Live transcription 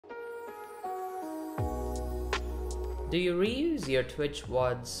Do you reuse your Twitch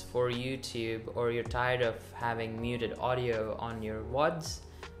VODs for YouTube, or you're tired of having muted audio on your VODs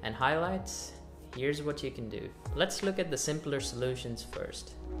and highlights? Here's what you can do. Let's look at the simpler solutions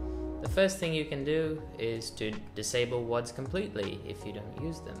first. The first thing you can do is to disable VODs completely if you don't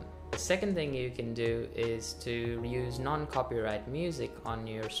use them. The second thing you can do is to use non-copyright music on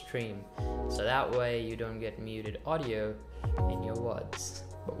your stream, so that way you don't get muted audio in your VODs.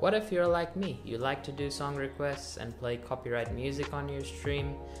 But what if you're like me? You like to do song requests and play copyright music on your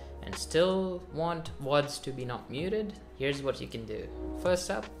stream and still want VODs to be not muted? Here's what you can do.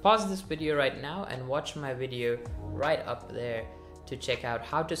 First up, pause this video right now and watch my video right up there to check out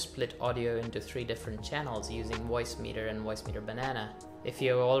how to split audio into 3 different channels using Voicemeeter and Voicemeeter Banana. If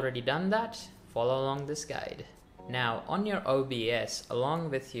you've already done that, follow along this guide. Now, on your OBS, along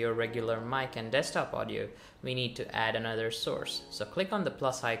with your regular mic and desktop audio, we need to add another source. So click on the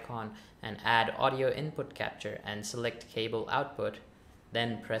plus icon and add audio input capture and select cable output,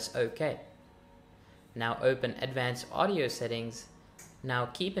 then press OK. Now open advanced audio settings. Now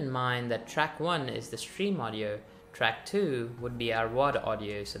keep in mind that track 1 is the stream audio, track 2 would be our VOD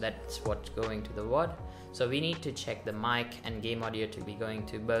audio, so that's what's going to the VOD. So we need to check the mic and game audio to be going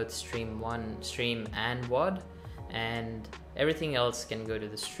to both stream and VOD, and everything else can go to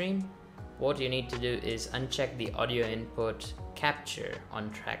the stream. What you need to do is uncheck the audio input capture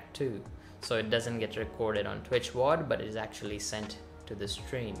on track 2, so it doesn't get recorded on Twitch VOD, but is actually sent to the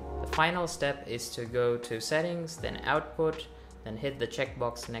stream. The final step is to go to settings, then output, then hit the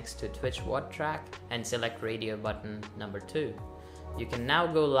checkbox next to Twitch VOD track and select radio button number 2. You can now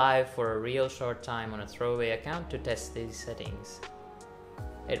go live for a real short time on a throwaway account to test these settings.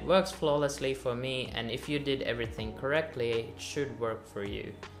 It works flawlessly for me, and if you did everything correctly, it should work for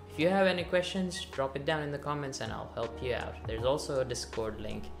you. If you have any questions, drop it down in the comments and I'll help you out. There's also a Discord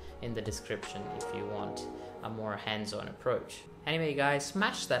link in the description if you want a more hands-on approach. Anyway guys,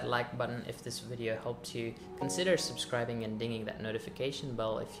 smash that like button if this video helped you. Consider subscribing and dinging that notification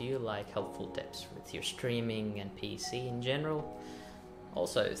bell if you like helpful tips with your streaming and PC in general.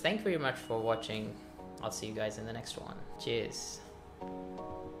 Also, thank you very much for watching. I'll see you guys in the next one. Cheers.